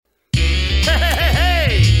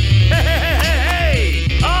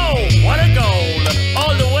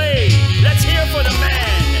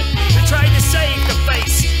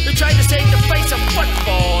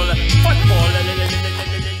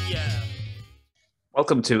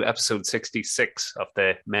Welcome to episode 66 of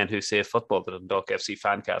the Men Who Say Football, the Dundalk FC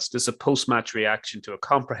Fancast. This is a post-match reaction to a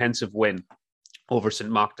comprehensive win over St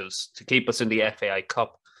Mochtas to keep us in the FAI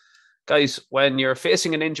Cup. Guys, when you're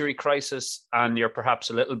facing an injury crisis and you're perhaps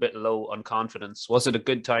a little bit low on confidence, was it a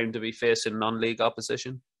good time to be facing non-league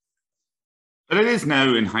opposition? Well, it is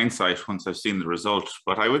now in hindsight once I've seen the result,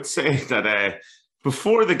 but I would say that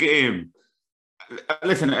before the game,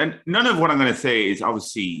 listen, and none of what I'm going to say is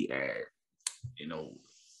obviously...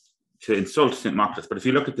 to insult St Mochtas, but if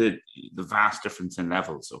you look at the vast difference in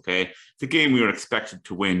levels, okay, the game we were expected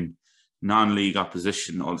to win, non-league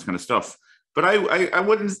opposition, all this kind of stuff. But I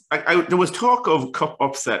wouldn't. There was talk of cup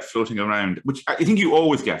upset floating around, which I think you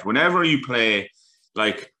always get whenever you play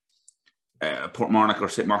like Portmarnock or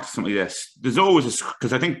St Mochtas, something like this. There's always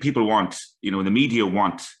because I think people want, the media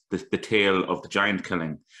want the tale of the giant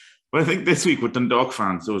killing. But I think this week with Dundalk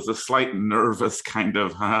fans, there was a slight nervous kind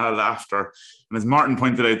of laughter. And as Martin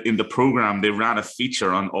pointed out in the programme, they ran a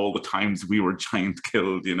feature on all the times we were giant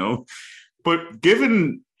killed, But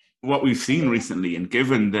given what we've seen recently and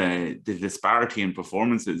given the disparity in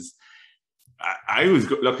performances, I was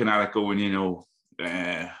looking at it going, you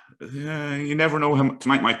never know how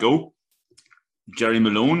tonight might go. Jerry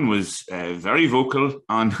Malone was very vocal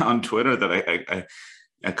on Twitter that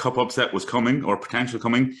a cup upset was coming or potential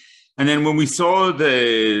coming. And then when we saw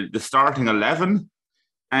the starting 11,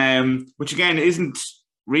 which again isn't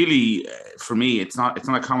really for me, it's not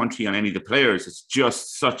a commentary on any of the players. It's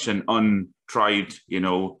just such an untried,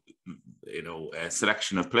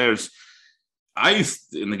 selection of players.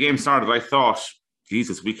 In the game started, I thought,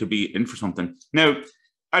 Jesus, we could be in for something. Now,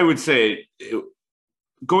 I would say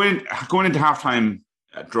going into halftime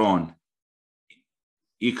drawn,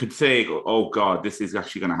 you could say, oh God, this is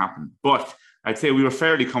actually going to happen. But I'd say we were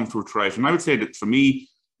fairly comfortable throughout. And I would say that for me,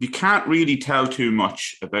 you can't really tell too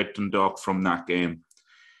much about Dundalk from that game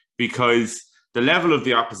because the level of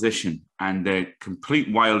the opposition and the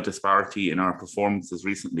complete wild disparity in our performances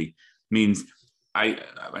recently means I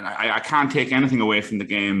can't take anything away from the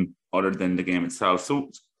game other than the game itself.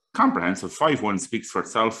 So comprehensive, 5-1 speaks for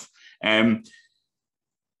itself. The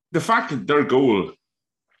fact that their goal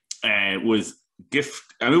was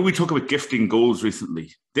we talk about gifting goals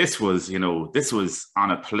recently. This was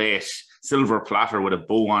on a plate, silver platter with a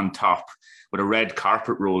bow on top, with a red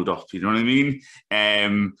carpet rolled up. You know what I mean?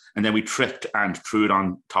 And then we tripped and threw it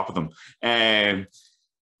on top of them.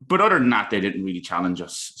 But other than that, they didn't really challenge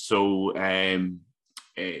us. So, I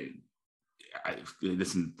think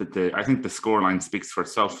the scoreline speaks for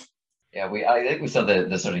itself. Yeah, I think we saw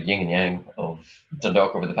the sort of yin and yang of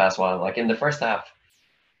Dundalk over the past while. Like in the first half,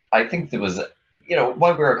 I think there was,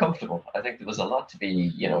 while we were comfortable, I think there was a lot to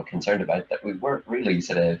be, concerned about, that we weren't really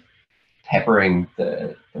sort of peppering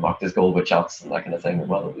the Mochtas goal with shots and that kind of thing.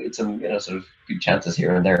 Well, it's some, sort of good chances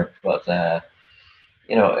here and there, but,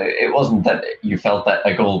 it wasn't that you felt that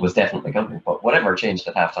a goal was definitely coming, but whatever changed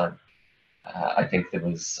at halftime, I think there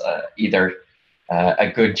was either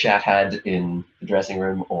a good chat had in the dressing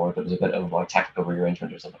room, or there was a bit of like tactical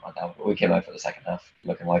rearrangement or something like that. But we came out for the second half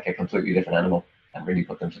looking like a completely different animal and really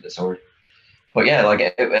put them to the sword. But yeah,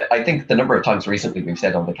 I think the number of times recently we've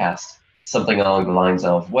said on the cast something along the lines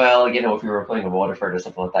of, well, if you were playing in Waterford or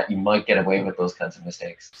something like that, you might get away with those kinds of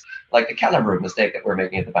mistakes. Like the caliber of mistake that we're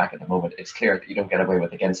making at the back at the moment, it's clear that you don't get away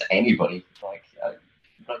with against anybody. Like, I'm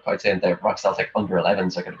not quite saying that Rock Celtic under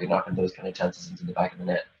 11s are going to be knocking those kind of chances into the back of the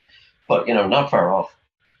net, but not far off.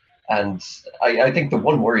 And I think the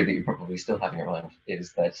one worry that you probably still have in your mind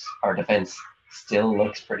is that our defence still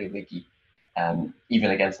looks pretty leaky.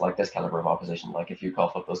 Even against like this caliber of opposition, like if you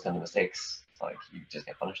cough up those kind of mistakes, like you just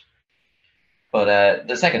get punished. But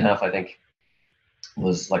the second half, I think,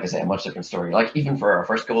 was, like I say, a much different story. Like even for our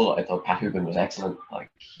first goal, I thought Pat Hoban was excellent. Like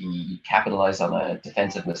he capitalised on a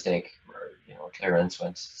defensive mistake where clearance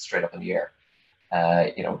went straight up in the air.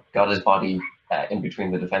 Got his body in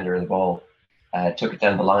between the defender and the ball, took it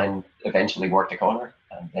down the line, eventually worked a corner,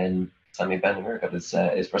 and then Sammy Ben-Hur got his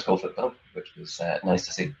first goal for the club, which was nice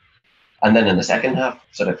to see. And then in the second half,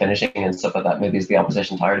 sort of finishing and stuff like that, maybe as the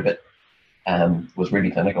opposition tired of it, was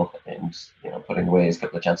really clinical and putting away his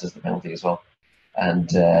couple of chances at the penalty as well. And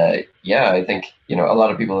I think a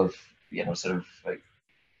lot of people have sort of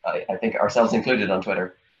I think ourselves included on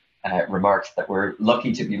Twitter remarked that we're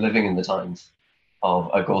lucky to be living in the times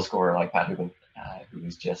of a goal scorer like Pat Hoban, who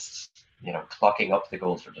is just clocking up the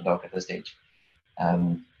goals for Dundalk at this stage.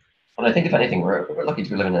 And I think, if anything, we're lucky to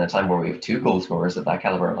be living in a time where we have two goal scorers of that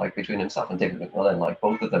caliber, like between himself and David McMillan. Like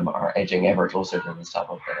both of them are edging ever closer to the top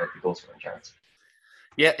of the goal scoring charts.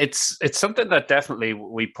 Yeah, it's something that definitely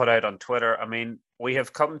we put out on Twitter. I mean, we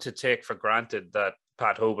have come to take for granted that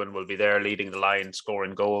Pat Hoban will be there leading the line,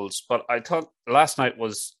 scoring goals. But I thought last night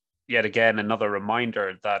was yet again another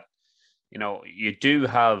reminder that, you know, you do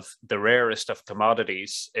have the rarest of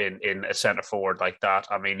commodities in a centre forward like that.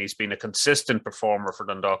 I mean, he's been a consistent performer for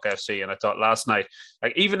Dundalk FC. And I thought last night,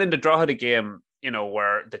 like even in the Drogheda game, you know,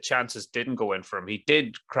 where the chances didn't go in for him, he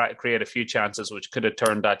did create a few chances which could have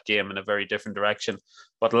turned that game in a very different direction.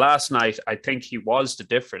 But last night, I think he was the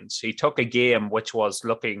difference. He took a game which was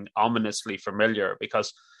looking ominously familiar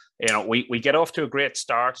because, you know, we get off to a great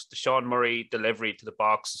start. The Sean Murray delivery to the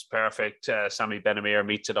box is perfect. Sammy Benamir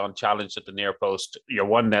meets it unchallenged at the near post. You're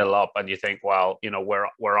 1-0 up and you think, well, you know,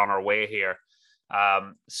 we're on our way here.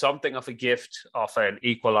 Something of a gift of an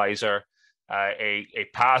equaliser, a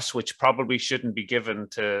pass which probably shouldn't be given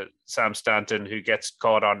to Sam Stanton, who gets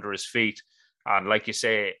caught under his feet. And like you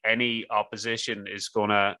say, any opposition is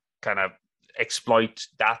going to kind of exploit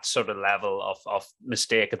that sort of level of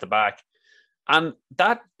mistake at the back. And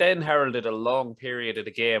that then heralded a long period of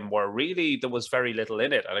the game where really there was very little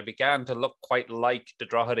in it. And it began to look quite like the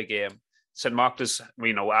Drogheda game. St Mochtas,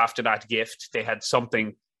 you know, after that gift, they had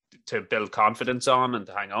something to build confidence on and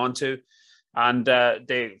to hang on to. And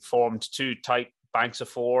they formed two tight banks of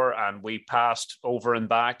four, and we passed over and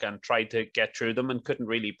back and tried to get through them and couldn't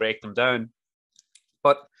really break them down.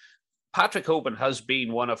 But Patrick Hoban has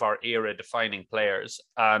been one of our era-defining players.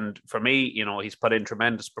 And for me, you know, he's put in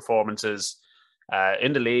tremendous performances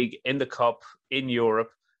in the league, in the cup, in Europe.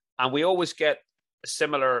 And we always get a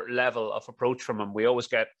similar level of approach from him. We always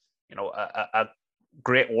get, you know, a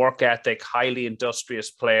great work ethic, highly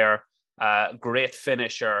industrious player, great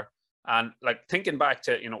finisher. And like thinking back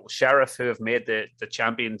to, you know, Sheriff, who have made the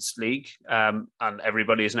Champions League, and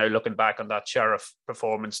everybody is now looking back on that Sheriff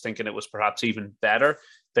performance, thinking it was perhaps even better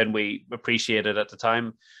than we appreciated at the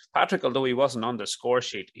time. Patrick, although he wasn't on the score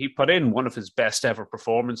sheet, he put in one of his best ever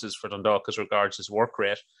performances for Dundalk as regards his work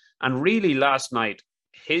rate. And really last night,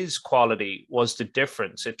 his quality was the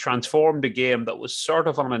difference. It transformed a game that was sort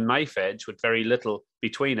of on a knife edge with very little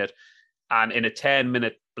between it. And in a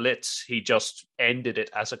 10-minute blitz, he just ended it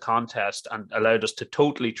as a contest and allowed us to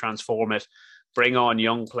totally transform it, bring on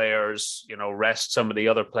young players, you know, rest some of the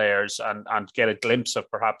other players and get a glimpse of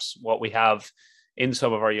perhaps what we have in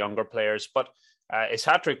some of our younger players. But his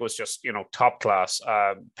hat-trick was just, you know, top class.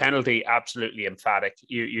 Penalty, absolutely emphatic.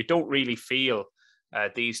 You don't really feel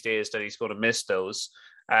these days that he's going to miss those.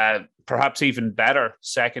 Perhaps even better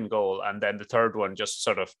second goal. And then the third one just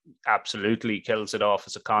sort of absolutely kills it off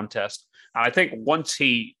as a contest. And I think once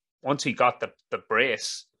he got the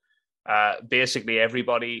brace, basically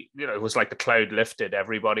everybody, you know, it was like the cloud lifted.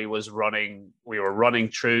 Everybody was running. We were running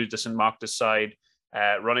through the St Mochtas side,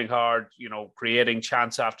 running hard, you know, creating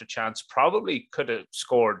chance after chance. Probably could have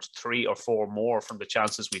scored 3 or 4 more from the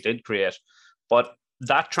chances we did create. But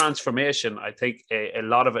that transformation, I think a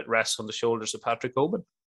lot of it rests on the shoulders of Patrick Hoban.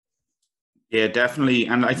 Yeah, definitely.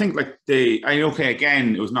 And I think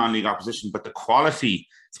again, it was non-league opposition, but the quality,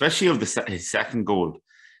 especially of his second goal,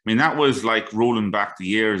 I mean, that was like rolling back the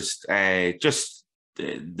years, just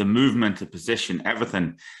the movement, the position,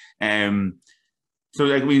 everything. So,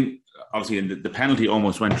 like, I mean, obviously the penalty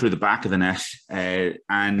almost went through the back of the net,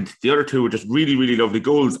 and the other two were just really, really lovely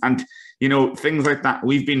goals. And, you know, things like that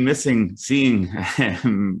we've been seeing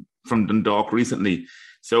from Dundalk recently.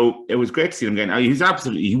 So it was great to see him again.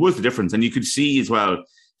 He was the difference. And you could see as well,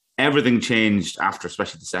 everything changed after,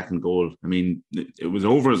 especially the second goal. I mean, it was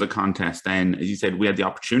over as a contest then. As you said, we had the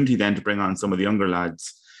opportunity then to bring on some of the younger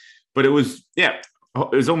lads. But it was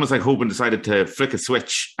almost like Hoban decided to flick a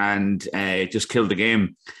switch and just kill the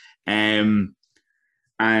game.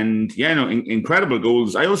 Incredible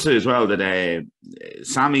goals. I also as well that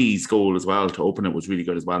Sammy's goal as well to open it was really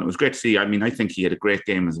good as well. And it was great to see. I mean, I think he had a great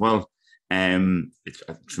game as well. For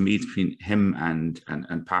me, it's between him and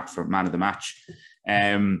Pat for man of the match.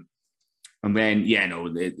 And then,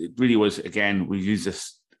 it really was, again, we used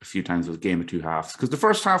this a few times, it was a game of two halves. Because the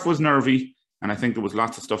first half was nervy, and I think there was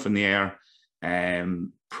lots of stuff in the air.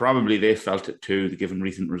 Probably they felt it too, given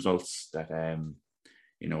recent results, that,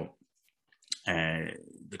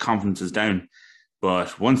 the confidence is down.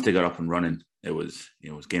 But once they got up and running, it was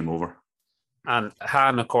game over. And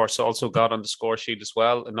Han, of course, also got on the score sheet as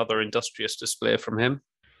well. Another industrious display from him.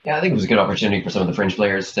 Yeah, I think it was a good opportunity for some of the fringe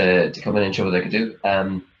players to come in and show what they could do.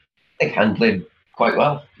 I think Han played quite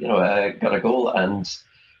well. Got a goal and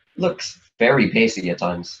looks very pacey at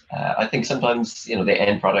times. I think sometimes, the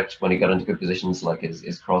end product when he got into good positions, like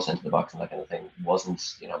his cross into the box and that kind of thing, wasn't,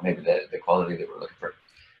 maybe the quality they were looking for.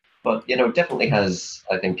 But, definitely has,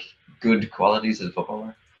 I think, good qualities as a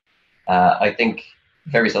footballer. I think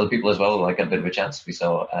various other people as well got a bit of a chance. We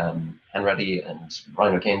saw Hanratty and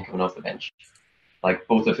Ryan O'Kane coming off the bench. like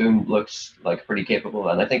both of whom looked like pretty capable.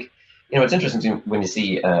 And I think, it's interesting when you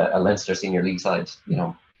see a Leinster Senior League side,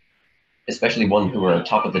 especially one who are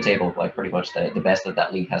top of the table, like pretty much the best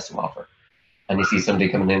that league has to offer. And you see somebody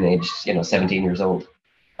coming in aged, 17 years old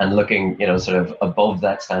and looking, sort of above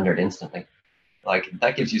that standard instantly. Like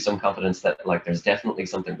that gives you some confidence that like there's definitely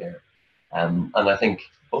something there. And I think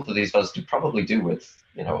both of these fellas could probably do with,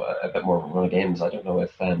 a bit more run of games. I don't know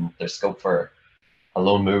if there's scope for a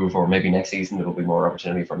loan move, or maybe next season there will be more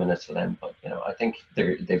opportunity for minutes for them. But I think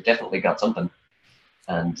they've definitely got something,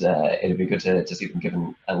 and it'd be good to see them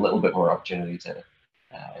given a little bit more opportunity to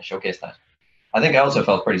showcase that. I think I also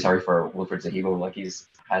felt pretty sorry for Wilfred Zahibo. Like he's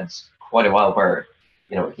had quite a while where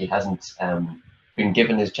he hasn't been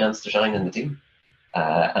given his chance to shine in the team,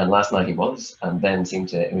 and last night he was, and then seemed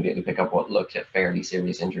to immediately pick up what looked a fairly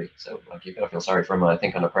serious injury. So like you gotta feel sorry for him. I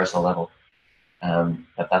think on a personal level.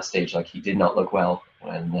 At that stage, like he did not look well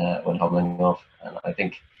when hobbling off, and I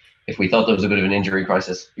think if we thought there was a bit of an injury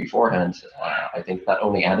crisis beforehand, I think that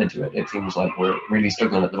only added to it. It seems like we're really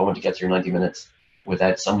struggling at the moment to get through 90 minutes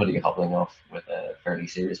without somebody hobbling off with a fairly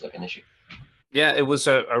serious looking issue. Yeah, it was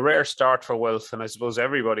a rare start for Wilf, and I suppose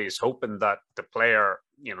everybody is hoping that the player,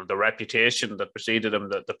 the reputation that preceded him,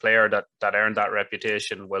 the player that earned that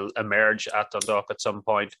reputation will emerge at Dundalk at some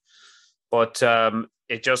point. But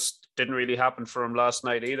it just didn't really happen for him last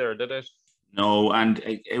night either, did it? No, and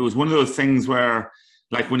it was one of those things where,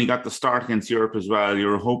 like when he got the start against Europe as well, you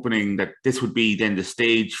were hoping that this would be then the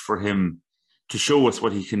stage for him to show us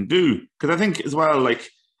what he can do. Because I think as well, like,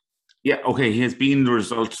 yeah, okay, he has been the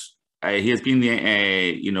result. He has been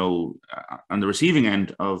the, on the receiving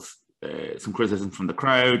end of some criticism from the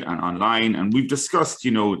crowd and online. And we've discussed,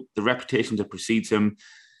 the reputation that precedes him,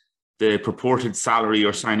 the purported salary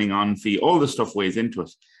or signing on fee, all the stuff weighs into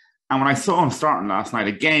it. And when I saw him starting last night,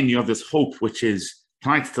 again, you have this hope, which is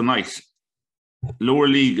tonight's the night. Lower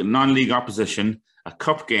league, non-league opposition, a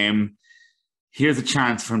cup game. Here's a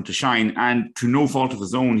chance for him to shine. And to no fault of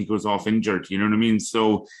his own, he goes off injured. You know what I mean?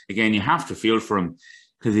 So again, you have to feel for him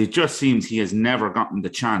because it just seems he has never gotten the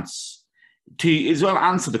chance to as well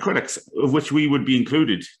answer the critics, of which we would be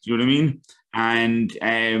included. Do you know what I mean?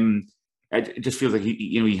 And it just feels like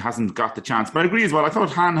he hasn't got the chance. But I agree as well. I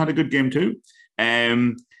thought Han had a good game too.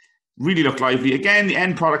 Really looked lively. Again, the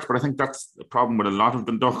end product, but I think that's the problem with a lot of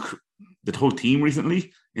Dundalk, the whole team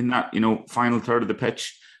recently, in that, final third of the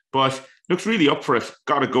pitch. But looks really up for it.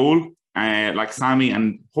 Got a goal, like Sammy,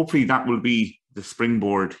 and hopefully that will be the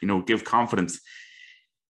springboard, give confidence.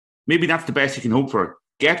 Maybe that's the best you can hope for.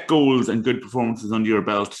 Get goals and good performances under your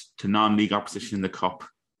belt to non-league opposition in the Cup,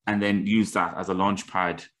 and then use that as a launch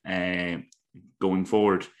pad going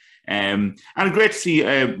forward. And great to see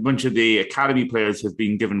a bunch of the academy players have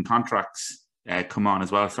been given contracts come on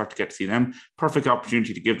as well. I start to get to see them. Perfect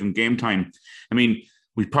opportunity to give them game time. I mean,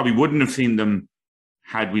 we probably wouldn't have seen them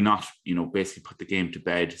had we not, basically put the game to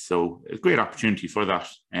bed. So a great opportunity for that.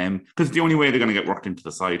 Because it's the only way they're going to get worked into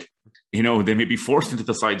the side. They may be forced into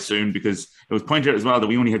the side soon, because it was pointed out as well that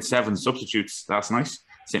we only had 7 substitutes last night.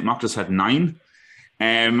 St Mochtas had 9.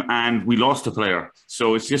 And we lost a player.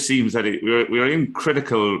 So it just seems that we're in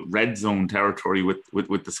critical red zone territory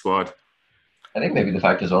with the squad. I think maybe the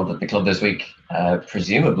fact as well that the club this week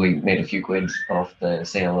presumably made a few quid off the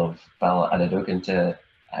sale of Val Adedokin to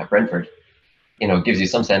Brentford, gives you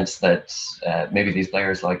some sense that maybe these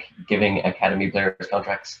players, like giving academy players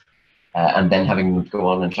contracts and then having them go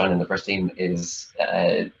on and shine in the first team is,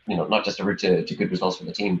 not just a route to good results for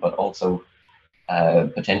the team, but also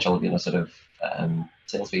potential, sort of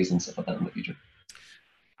sales fees and stuff like that in the future.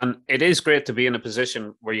 And it is great to be in a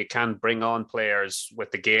position where you can bring on players with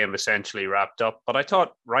the game essentially wrapped up. But I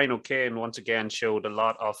thought Ryan O'Kane once again showed a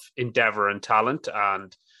lot of endeavour and talent.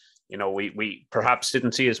 And, we perhaps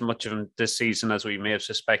didn't see as much of him this season as we may have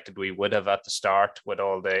suspected we would have at the start with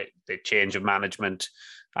all the change of management,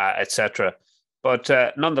 etc. But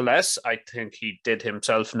nonetheless, I think he did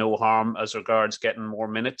himself no harm as regards getting more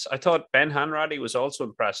minutes. I thought Ben Hanratty was also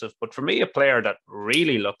impressive, but for me, a player that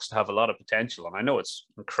really looks to have a lot of potential. And I know it's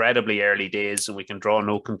incredibly early days and we can draw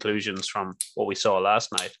no conclusions from what we saw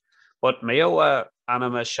last night. But Mayo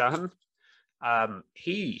Anama Shahan,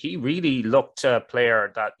 he really looked a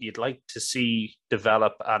player that you'd like to see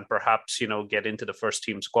develop and perhaps, get into the first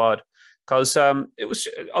team squad. Because it was,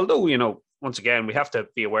 although, once again, we have to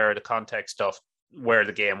be aware of the context of where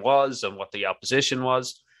the game was and what the opposition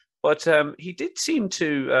was. But he did seem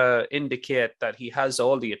to indicate that he has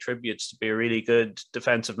all the attributes to be a really good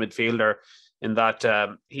defensive midfielder, in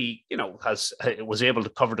that he, was able to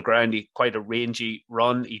cover the ground. He quite a rangy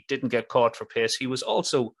run. He didn't get caught for pace. He was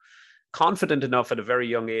also confident enough at a very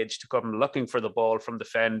young age to come looking for the ball from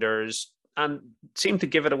defenders, and seemed to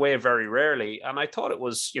give it away very rarely. And I thought it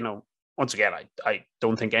was, once again, I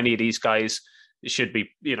don't think any of these guys should be,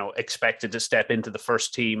 expected to step into the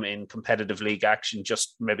first team in competitive league action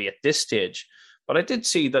just maybe at this stage. But I did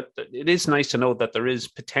see that it is nice to know that there is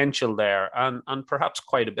potential there and perhaps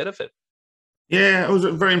quite a bit of it. Yeah, I was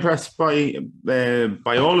very impressed by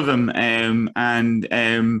all of them.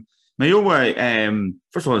 Mayowa,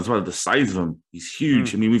 first of all, as well, the size of him, he's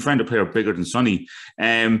huge. I mean, we found a player bigger than Sonny,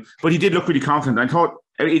 but he did look really confident. I thought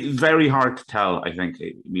it's very hard to tell. I think.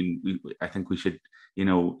 I think we should,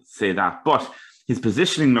 say that. But his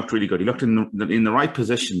positioning looked really good. He looked in the right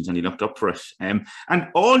positions and he looked up for it. And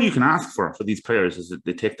all you can ask for these players is that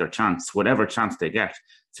they take their chance, whatever chance they get.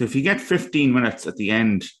 So if you get 15 minutes at the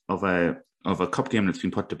end of a cup game that's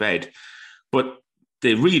been put to bed, but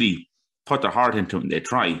they really put their heart into it and they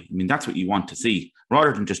try. I mean, that's what you want to see,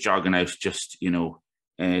 rather than just jogging out, just,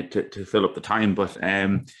 to fill up the time. But I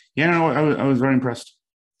was very impressed.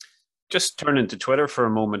 Just turning to Twitter for a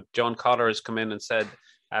moment, John Cotter has come in and said,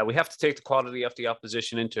 we have to take the quality of the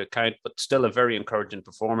opposition into account, but still a very encouraging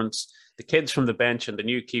performance. The kids from the bench and the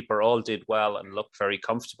new keeper all did well and looked very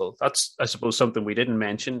comfortable. That's, I suppose, something we didn't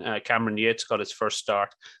mention. Cameron Yates got his first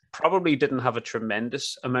start. Probably didn't have a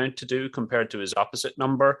tremendous amount to do compared to his opposite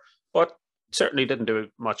number, but certainly didn't do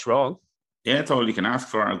much wrong. Yeah, that's all you can ask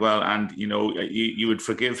for as well. And, you would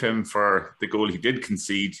forgive him for the goal he did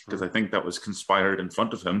concede, because I think that was conspired in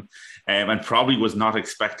front of him, and probably was not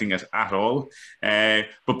expecting it at all.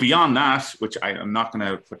 But beyond that, which I'm not going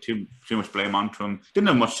to put too much blame onto him, didn't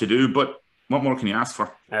have much to do, but what more can you ask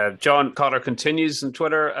for? John Cotter continues on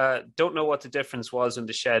Twitter, don't know what the difference was in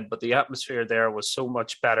the Shed, but the atmosphere there was so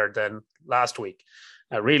much better than last week.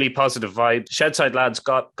 A really positive vibe. Shedside lads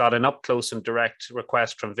got an up-close and direct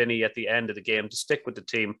request from Vinny at the end of the game to stick with the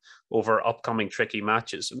team over upcoming tricky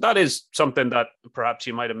matches. And that is something that perhaps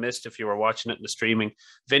you might have missed if you were watching it in the streaming.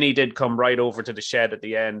 Vinny did come right over to the Shed at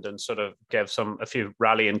the end and sort of gave a few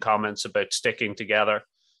rallying comments about sticking together.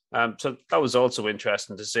 So that was also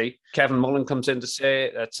interesting to see. Kevin Mullen comes in to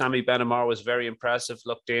say that Sammy Benamar was very impressive,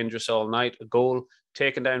 looked dangerous all night, a goal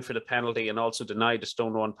taken down for the penalty and also denied a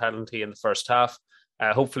stone one penalty in the first half.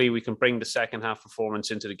 Hopefully we can bring the second half performance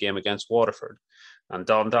into the game against Waterford. And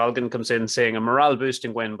Don Dalgan comes in saying a morale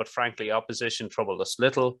boosting win, but frankly, opposition troubled us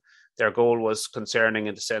little. Their goal was concerning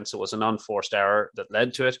in the sense it was an unforced error that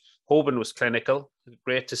led to it. Hoban was clinical.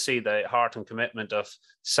 Great to see the heart and commitment of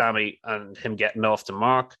Sammy and him getting off the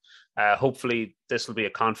mark. Hopefully this will be a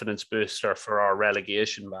confidence booster for our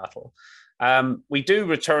relegation battle. We do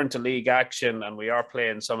return to league action and we are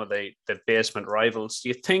playing some of the basement rivals. Do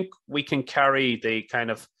you think we can carry the kind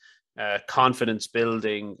of confidence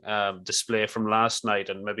building display from last night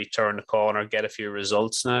and maybe turn the corner, get a few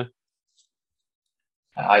results now?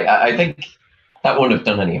 I think that won't have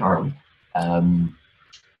done any harm.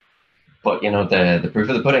 But, the proof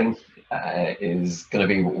of the pudding is going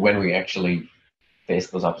to be when we actually face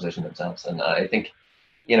those opposition themselves. And I think,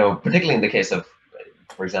 particularly in the case of,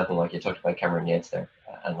 for example, like you talked about Cameron Yates there,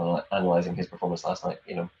 analysing his performance last night,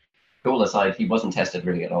 goal aside, he wasn't tested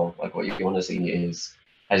really at all. Like what you want to see is,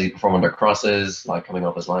 has he performed under crosses, like coming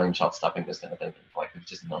off his line, shot stopping, this kind of thing. Like there's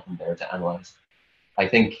just nothing there to analyse. I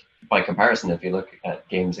think by comparison, if you look at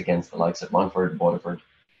games against the likes of Longford, Waterford,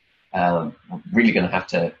 we're really going to have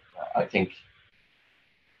to, I think,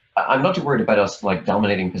 I'm not too worried about us like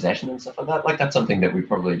dominating possession and stuff like that. Like that's something that we've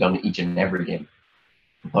probably done each and every game.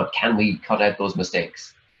 But can we cut out those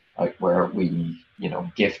mistakes, like where we,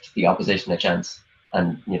 gift the opposition a chance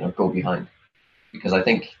and, go behind? Because I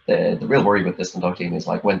think the real worry with this Dundalk team is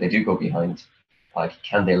like when they do go behind, like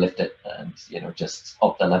can they lift it and, just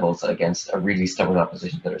up the levels against a really stubborn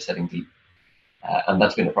opposition that are sitting deep? And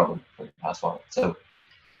that's been a problem for the past while. So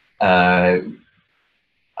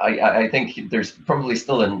I think there's probably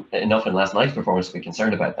still enough in last night's performance to be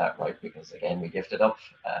concerned about that, right? Because again, we gifted up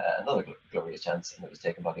another glorious chance and it was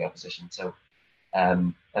taken by the opposition. So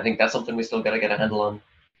I think that's something we still got to get a handle on.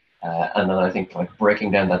 And then I think like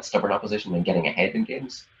breaking down that stubborn opposition and getting ahead in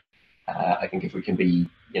games. I think if we can be,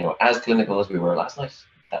 as clinical as we were last night,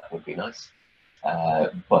 that would be nice.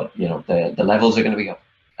 But the levels are going to be up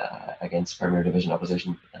against Premier Division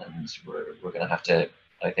opposition, and we're going to have to,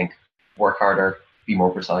 I think, work harder, be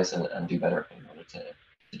more precise, and do better in order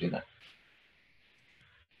to do that.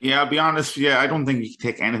 Yeah, I'll be honest. Yeah, I don't think we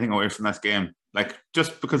can take anything away from this game. Like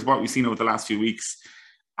just because of what we've seen over the last few weeks,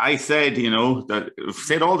 I said, that I've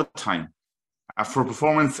said all the time, for a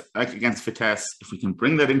performance like against Vitesse, if we can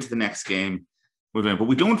bring that into the next game, we'll win. But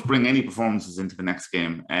we don't bring any performances into the next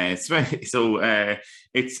game. It's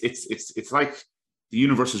like the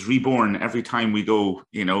universe is reborn every time we go.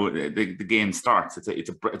 The game starts.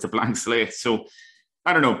 It's a blank slate. So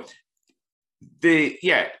I don't know.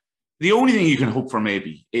 The only thing you can hope for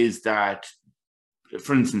maybe is that,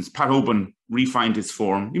 for instance, Pat Hoban refined his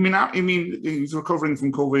form. I mean, he's recovering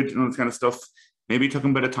from COVID and all this kind of stuff. Maybe it took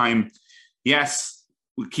him a bit of time. Yes,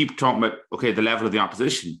 we keep talking about, okay, the level of the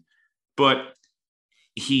opposition, but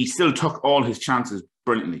he still took all his chances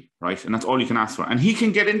brilliantly, right? And that's all you can ask for. And he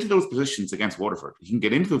can get into those positions against Waterford. He can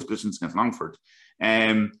get into those positions against Longford.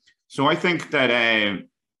 So I think that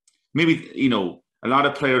maybe, a lot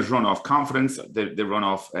of players run off confidence. They run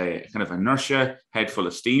off kind of inertia, head full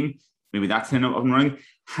of steam. Maybe that's him up and running.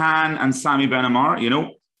 Han and Sammy Benamar,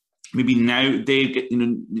 maybe now they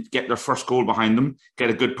get their first goal behind them, get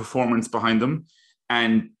a good performance behind them,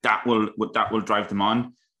 and that will drive them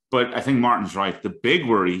on. But I think Martin's right. The big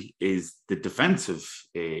worry is the defensive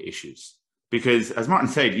issues, because as Martin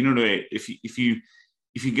said, if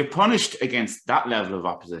you get punished against that level of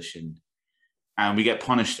opposition, and we get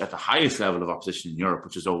punished at the highest level of opposition in Europe,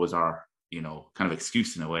 which is always our kind of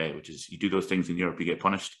excuse in a way, which is you do those things in Europe, you get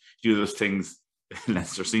punished. You do those things in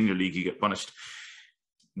Leicester Senior League, you get punished.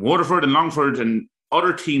 Waterford and Longford and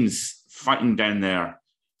other teams fighting down there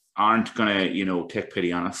aren't going to, take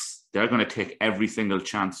pity on us. They're going to take every single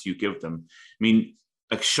chance you give them. I mean,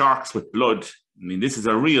 like sharks with blood. I mean, this is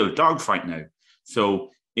a real dogfight now.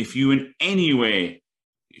 So if you in any way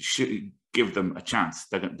should give them a chance,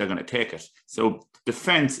 they're going to take it. So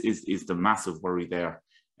defence is the massive worry there.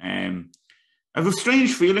 I have a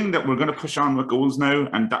strange feeling that we're going to push on with goals now,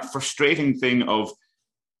 and that frustrating thing of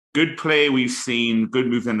good play we've seen, good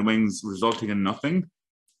moves in the wings resulting in nothing.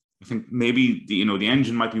 I think maybe the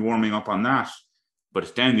engine might be warming up on that, but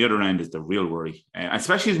it's down the other end is the real worry.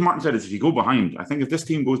 Especially as Martin said, is if you go behind. I think if this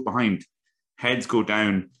team goes behind, heads go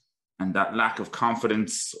down, and that lack of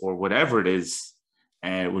confidence or whatever it is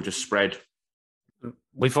will just spread.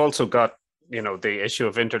 We've also got the issue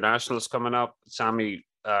of internationals coming up. Sonny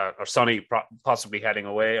possibly heading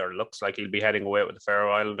away, or looks like he'll be heading away with the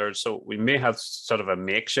Faroe Islanders. So we may have sort of a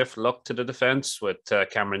makeshift look to the defence with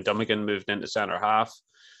Cameron Dummigan moved into centre half.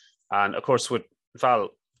 And of course, with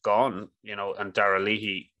Val gone, and Darragh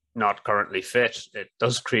Leahy not currently fit, it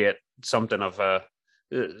does create something of a,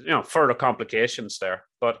 further complications there.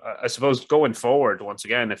 But I suppose going forward, once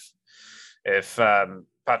again, if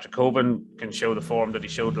Patrick Hoban can show the form that he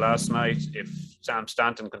showed last night, if Sam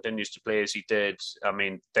Stanton continues to play as he did, I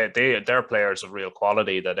mean, they're players of real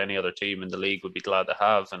quality that any other team in the league would be glad to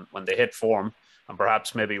have. And when they hit form, and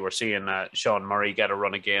perhaps maybe we're seeing Sean Murray get a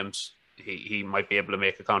run of games, he might be able to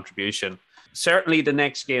make a contribution. Certainly the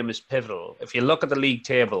next game is pivotal. If you look at the league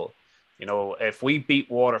table, if we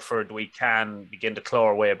beat Waterford, we can begin to claw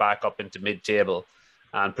our way back up into mid-table.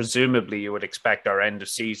 And presumably you would expect our end of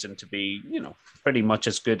season to be, pretty much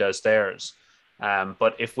as good as theirs.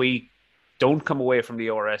 But if we don't come away from the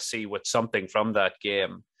RSC with something from that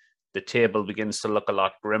game, the table begins to look a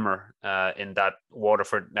lot grimmer in that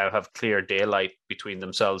Waterford now have clear daylight between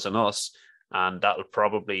themselves and us. And that'll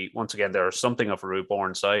probably, once again, they're something of a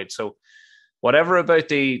reborn side. So whatever about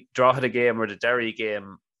the Drogheda game or the Derry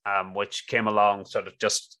game, which came along sort of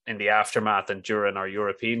just in the aftermath and during our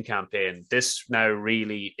European campaign, this now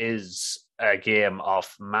really is a game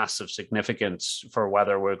of massive significance for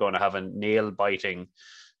whether we're going to have a nail-biting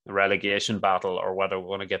relegation battle or whether we're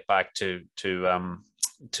going to get back to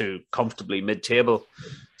comfortably mid-table.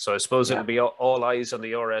 So I suppose it'll be all eyes on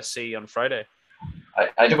the RSC on Friday.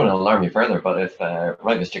 I don't want to alarm you further, but if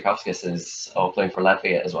Raivis Tchaikovskis is all playing for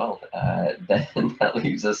Latvia as well, then that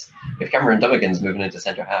leaves us, if Cameron Dummigan's moving into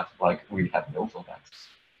centre half, we have no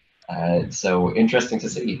fullbacks. So interesting to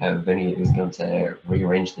see how Vinny is going to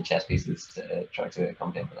rearrange the chess pieces to try to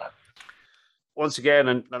accommodate for that. Once again,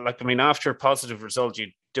 and after a positive result, you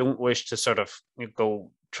don't wish to sort of go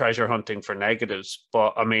treasure hunting for negatives.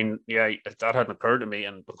 But that hadn't occurred to me,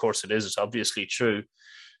 and of course it is. It's obviously true.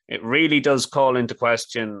 It really does call into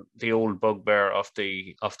question the old bugbear of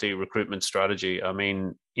the recruitment strategy. I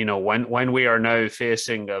mean, when we are now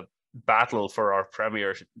facing a battle for our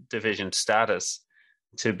Premier Division status,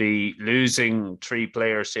 to be losing 3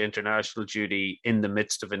 players to international duty in the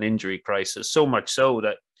midst of an injury crisis, so much so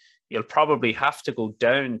that you'll probably have to go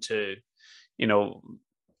down to,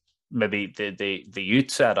 maybe the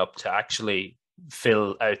youth setup to actually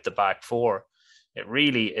fill out the back four. It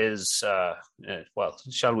really is,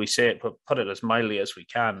 shall we say it, put it as mildly as we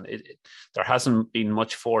can. There hasn't been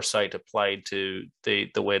much foresight applied to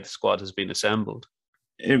the way the squad has been assembled.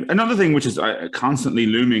 Another thing which is constantly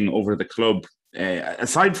looming over the club,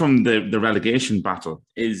 aside from the relegation battle,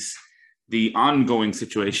 is the ongoing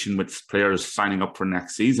situation with players signing up for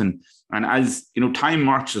next season. And as time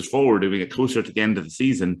marches forward, as we get closer to the end of the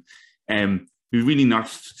season, we really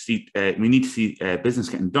we need to see business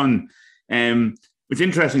getting done. What's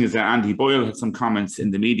interesting is that Andy Boyle had some comments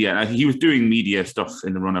in the media. He was doing media stuff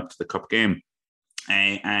in the run-up to the Cup game,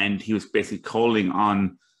 and he was basically calling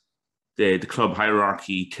on the club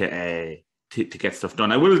hierarchy to get stuff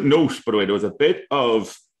done. I will note, by the way, there was a bit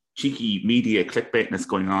of cheeky media clickbaitness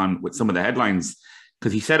going on with some of the headlines,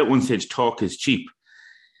 because he said at one stage, talk is cheap.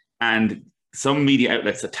 And some media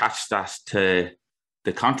outlets attached that to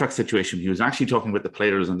the contract situation. He was actually talking about the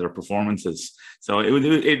players and their performances. So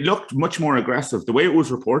it looked much more aggressive. The way it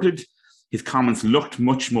was reported, his comments looked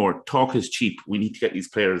much more, talk is cheap. We need to get these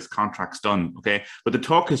players' contracts done, okay? But the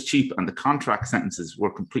talk is cheap and the contract sentences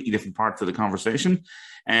were completely different parts of the conversation.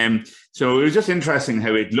 So it was just interesting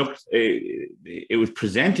how it looked. It was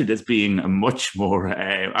presented as being a much more,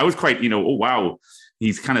 I was quite, oh, wow,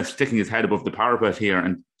 he's kind of sticking his head above the parapet here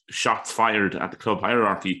and shots fired at the club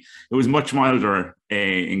hierarchy. It was much milder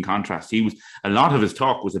in contrast. A lot of his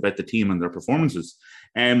talk was about the team and their performances.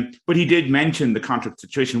 But he did mention the contract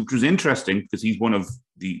situation, which was interesting because he's one of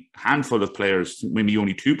the handful of players, maybe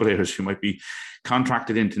only 2 players, who might be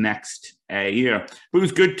contracted into next year. But it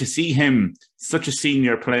was good to see him, such a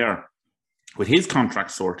senior player, with his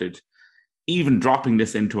contract sorted, even dropping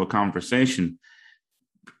this into a conversation.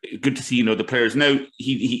 Good to see, the players. Now,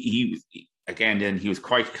 he again, then he was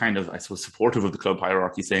quite kind of, I suppose, supportive of the club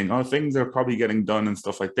hierarchy, saying, oh, things are probably getting done and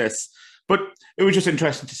stuff like this. But it was just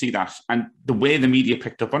interesting to see that. And the way the media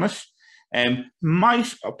picked up on it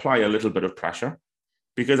might apply a little bit of pressure,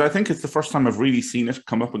 because I think it's the first time I've really seen it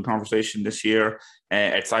come up in conversation this year,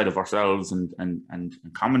 outside of ourselves and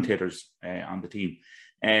commentators on the team,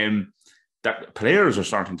 that players are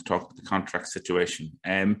starting to talk about the contract situation,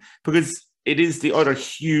 because it is the other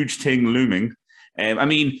huge thing looming. I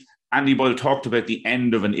mean, Andy Boyle talked about the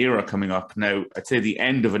end of an era coming up. Now, I'd say the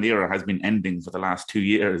end of an era has been ending for the last 2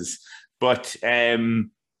 years. But really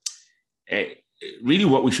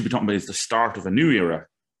what we should be talking about is the start of a new era.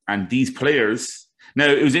 And these players... Now,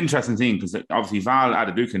 it was an interesting thing because obviously Val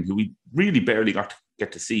Adebukan, who we really barely got to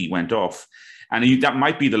get to see, went off. And that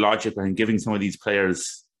might be the logic behind giving some of these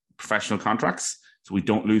players professional contracts so we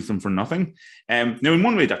don't lose them for nothing. Now, in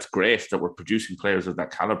one way, that's great that we're producing players of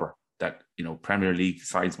that calibre, that Premier League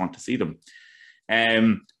sides want to see them.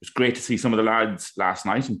 It was great to see some of the lads last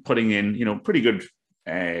night and putting in, pretty good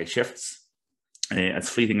shifts, as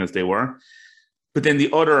fleeting as they were. But then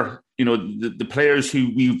the other, the players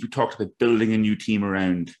who we've talked about building a new team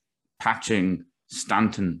around, Patching,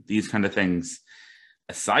 Stanton, these kind of things,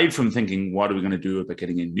 aside from thinking, what are we going to do about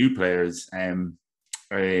getting in new players? I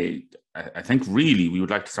think really we would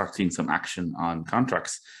like to start seeing some action on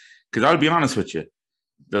contracts. Because I'll be honest with you,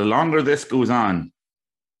 the longer this goes on,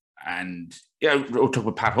 and we'll talk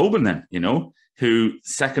about Pat Hoban then, who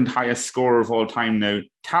second highest scorer of all time now,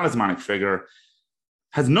 talismanic figure,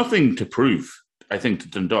 has nothing to prove, I think, to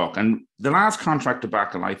Dundalk. And the last contract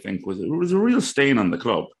debacle, I think, was a real stain on the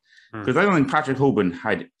club. Because I don't think Patrick Hoban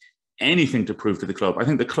had anything to prove to the club. I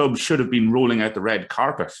think the club should have been rolling out the red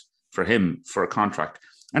carpet for him for a contract.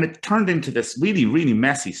 And it turned into this really, really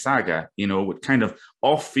messy saga, with kind of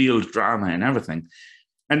off-field drama and everything.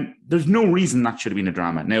 And there's no reason that should have been a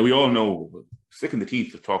drama. Now, we all know, sick in the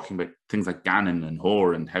teeth of talking about things like Gannon and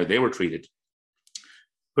Hoare and how they were treated.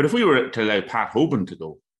 But if we were to allow Pat Hoban to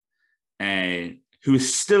go, who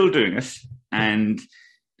is still doing it, and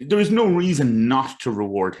there is no reason not to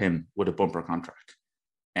reward him with a bumper contract.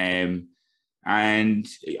 And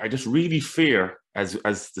I just really fear, as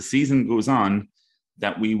the season goes on,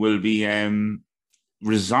 that we will be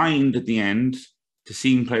resigned at the end to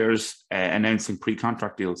seeing players announcing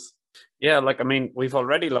pre-contract deals. Yeah, we've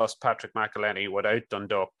already lost Patrick McElhenney without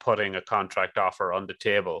Dundalk putting a contract offer on the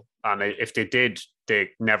table. And if they did, they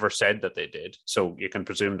never said that they did. So you can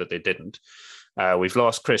presume that they didn't. We've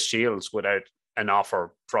lost Chris Shields without an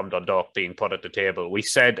offer from Dundalk being put at the table. We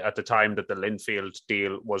said at the time that the Linfield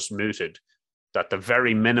deal was mooted, that the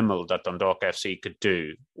very minimal that Dundalk FC could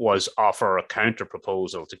do was offer a counter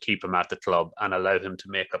proposal to keep him at the club and allow him to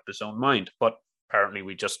make up his own mind. But apparently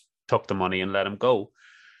we just took the money and let him go.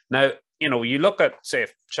 Now, you look at, say,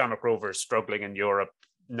 Shamrock Rovers struggling in Europe,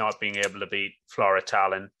 not being able to beat Flora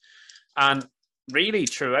Tallinn. And really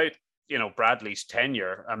throughout, Bradley's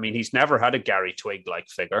tenure, he's never had a Gary Twigg-like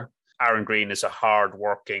figure. Aaron Green is a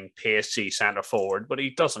hard-working, pacey centre-forward, but he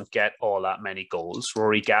doesn't get all that many goals.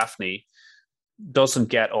 Rory Gaffney doesn't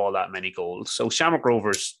get all that many goals. So Shamrock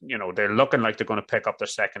Rovers, they're looking like they're going to pick up their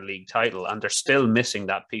second league title, and they're still missing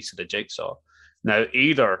that piece of the jigsaw. Now,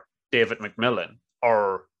 either David McMillan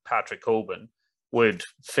or Patrick Hoban would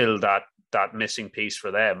fill that missing piece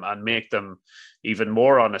for them and make them even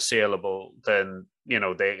more unassailable than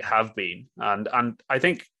they have been. And I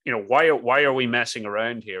think why are we messing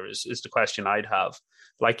around here is the question I'd have.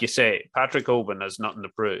 Like you say, Patrick Hoban has nothing to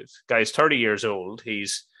prove. Guy's 30 years old.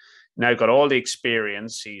 He's now got all the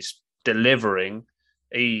experience. He's delivering.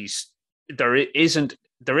 There isn't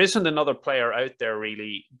another player out there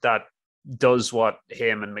really that does what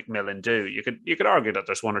him and McMillan do. You could argue that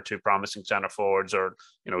there's one or two promising centre forwards, or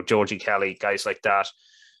Georgie Kelly, guys like that.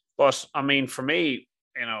 But I mean, for me,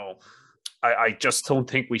 I just don't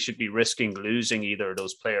think we should be risking losing either of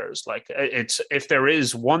those players. Like, it's, if there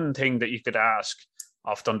is one thing that you could ask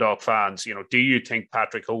of Dundalk fans, do you think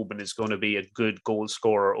Patrick Hoban is going to be a good goal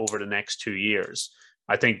scorer over the next 2 years?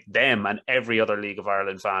 I think them and every other League of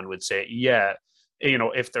Ireland fan would say, yeah.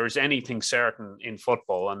 If there's anything certain in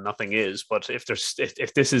football, and nothing is, but if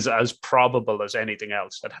this is as probable as anything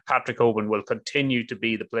else, that Patrick Hoban will continue to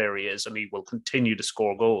be the player he is and he will continue to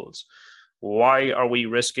score goals, why are we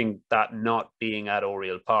risking that not being at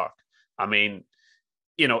Oriel Park? I mean,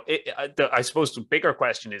 I suppose the bigger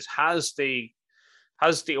question is, has the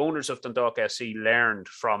owners of Dundalk FC learned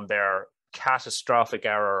from their catastrophic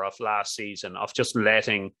error of last season of just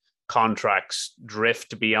letting contracts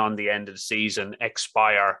drift beyond the end of the season,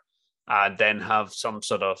 expire, and then have some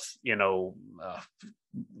sort of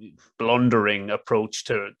blundering approach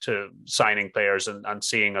to signing players and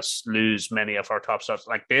seeing us lose many of our top stars?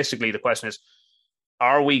 Like, basically the question is,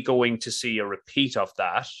 are we going to see a repeat of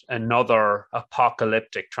that, another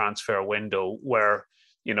apocalyptic transfer window where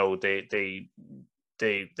the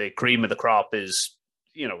cream of the crop is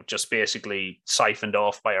just basically siphoned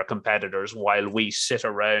off by our competitors while we sit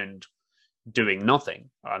around doing nothing?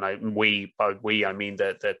 And I mean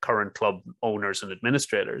the current club owners and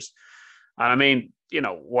administrators. And I mean,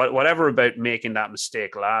 whatever about making that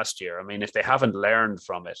mistake last year, I mean, if they haven't learned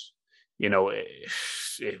from it,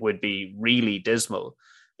 it would be really dismal,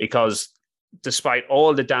 because despite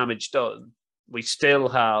all the damage done, we still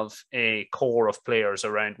have a core of players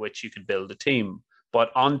around which you could build a team.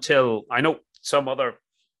 But until, I know some other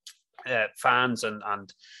fans and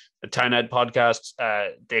the Townhead podcasts,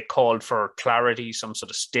 they called for clarity, some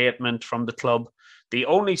sort of statement from the club. The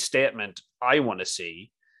only statement I want to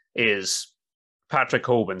see is Patrick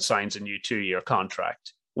Hoban signs a new 2-year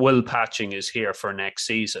contract. Will Patching is here for next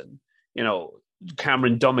season.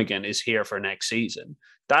 Cameron Dummigan is here for next season.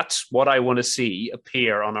 That's what I want to see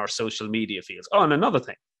appear on our social media fields. Oh, and another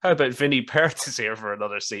thing, how about Vinnie Perth is here for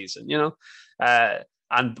another season?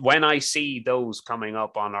 And when I see those coming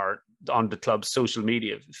up on the club's social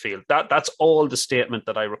media field, that's all the statement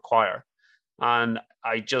that I require. And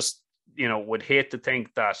I just, would hate to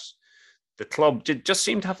think that the club just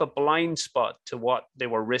seemed to have a blind spot to what they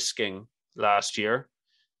were risking last year,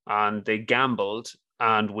 and they gambled,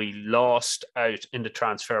 and we lost out in the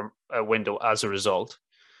transfer window as a result.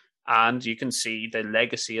 And you can see the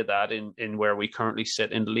legacy of that in where we currently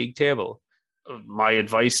sit in the league table. My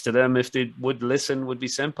advice to them, if they would listen, would be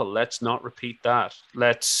simple. Let's not repeat that.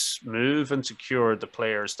 Let's move and secure the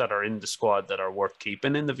players that are in the squad that are worth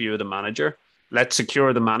keeping in the view of the manager. Let's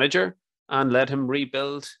secure the manager and let him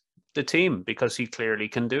rebuild the team, because he clearly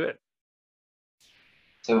can do it.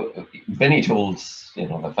 So Vinny told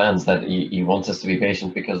the fans that he wants us to be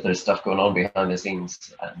patient because there's stuff going on behind the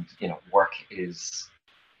scenes, and work is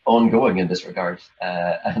ongoing in this regard.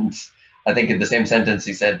 And I think in the same sentence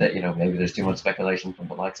he said that maybe there's too much speculation from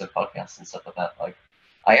the likes of podcasts and stuff like that. Like,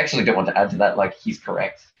 I actually don't want to add to that. Like, he's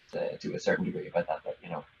correct to a certain degree about that. But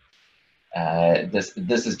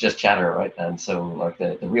this is just chatter, right? And so like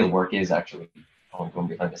the real work is actually ongoing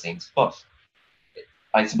behind the scenes. But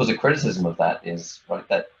I suppose a criticism of that is, right,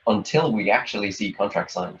 that until we actually see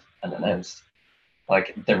contracts signed and announced,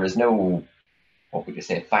 like, there is no, what would you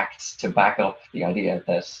say, facts to back up the idea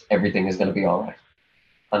that everything is going to be all right.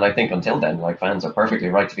 And I think until then, like, fans are perfectly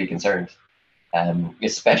right to be concerned,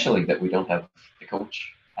 especially that we don't have the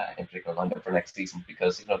coach in particular lined up for next season,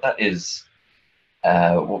 because that is,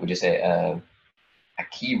 what would you say, a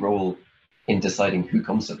key role in deciding who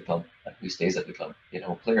comes to the club and who stays at the club.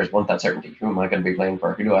 Players want that certainty. Who am I going to be playing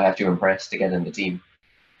for? Who do I have to impress to get in the team?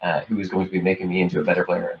 Who is going to be making me into a better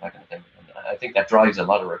player, and that kind of thing. And I think that drives a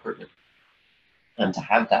lot of recruitment. And to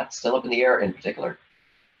have that still up in the air in particular,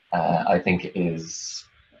 I think is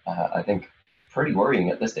pretty worrying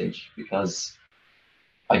at this stage, because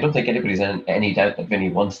I don't think anybody's in any doubt that Vinny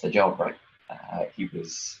wants the job, right? He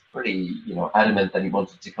was pretty, adamant that he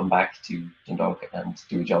wanted to come back to Dundalk and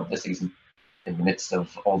do a job this season in the midst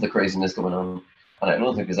of all the craziness going on. And I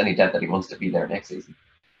don't think there's any doubt that he wants to be there next season.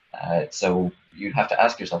 So you'd have to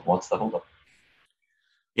ask yourself, what's the holdup?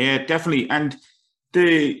 Yeah, definitely. And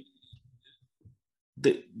the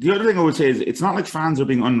the other thing I would say is it's not like fans are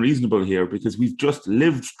being unreasonable here, because we've just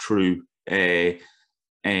lived through an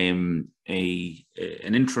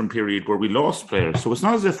interim period where we lost players. So it's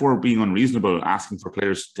not as if we're being unreasonable asking for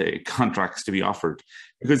contracts to be offered,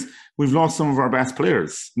 because we've lost some of our best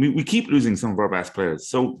players. We keep losing some of our best players.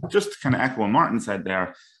 So just to kind of echo what Martin said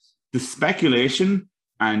there, the speculation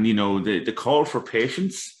and the call for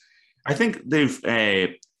patience, I think they've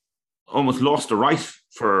almost lost the right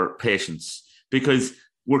for patience, because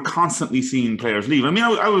we're constantly seeing players leave. I mean,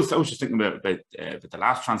 I was just thinking about the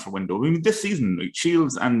last transfer window. I mean, this season, like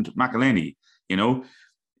Shields and McElhaney,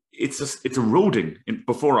 it's eroding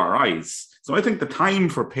before our eyes. So I think the time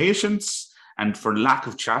for patience and for lack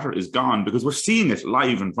of chatter is gone, because we're seeing it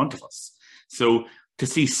live in front of us. So to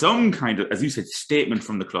see some kind of, as you said, statement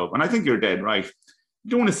from the club, and I think you're dead right.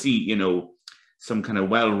 You don't want to see, some kind of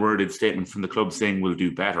well-worded statement from the club saying we'll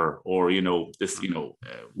do better, or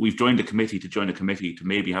we've joined a committee to join a committee to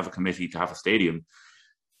maybe have a committee to have a stadium.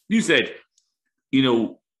 You said,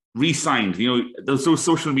 re-signed. Those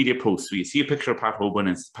social media posts where you see a picture of Pat Hoban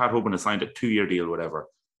and Pat Hoban has signed a 2-year deal, whatever.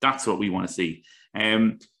 That's what we want to see.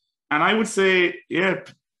 And I would say, yeah,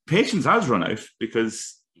 patience has run out,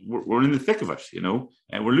 because we're in the thick of it.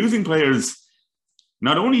 And we're losing players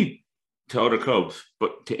not only to other clubs,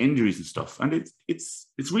 but to injuries and stuff. And it's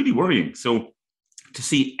really worrying. So to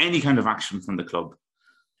see any kind of action from the club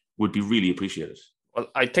would be really appreciated. Well,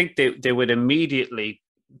 I think they would immediately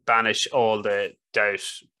banish all the doubt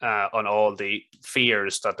on all the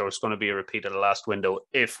fears that there was going to be a repeat of the last window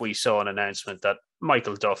if we saw an announcement that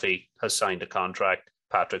Michael Duffy has signed a contract,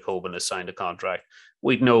 Patrick Hoban has signed a contract.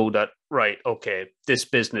 We'd know that, right, okay, this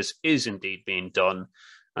business is indeed being done,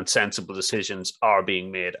 and sensible decisions are being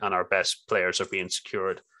made, and our best players are being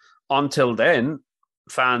secured. Until then,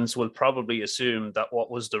 fans will probably assume that what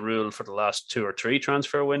was the rule for the last 2 or 3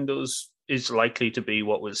 transfer windows is likely to be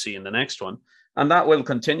what we'll see in the next one. And that will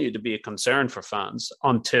continue to be a concern for fans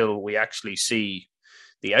until we actually see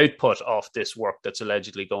the output of this work that's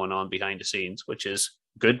allegedly going on behind the scenes, which is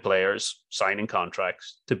good players signing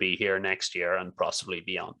contracts to be here next year and possibly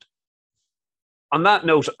beyond. On that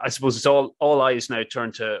note, I suppose it's all eyes now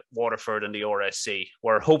turn to Waterford and the RSC,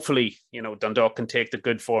 where hopefully, Dundalk can take the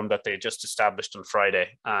good form that they just established on Friday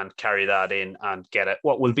and carry that in and get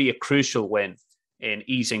what will be a crucial win in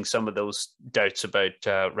easing some of those doubts about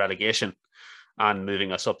relegation and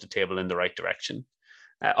moving us up the table in the right direction.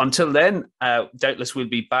 Until then, doubtless we'll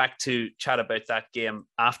be back to chat about that game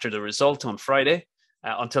after the result on Friday.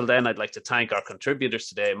 Until then, I'd like to thank our contributors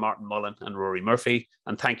today, Martin Mullen and Rory Murphy,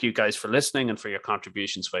 and thank you guys for listening and for your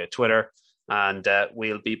contributions via Twitter. And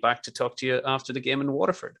we'll be back to talk to you after the game in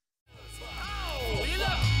Waterford.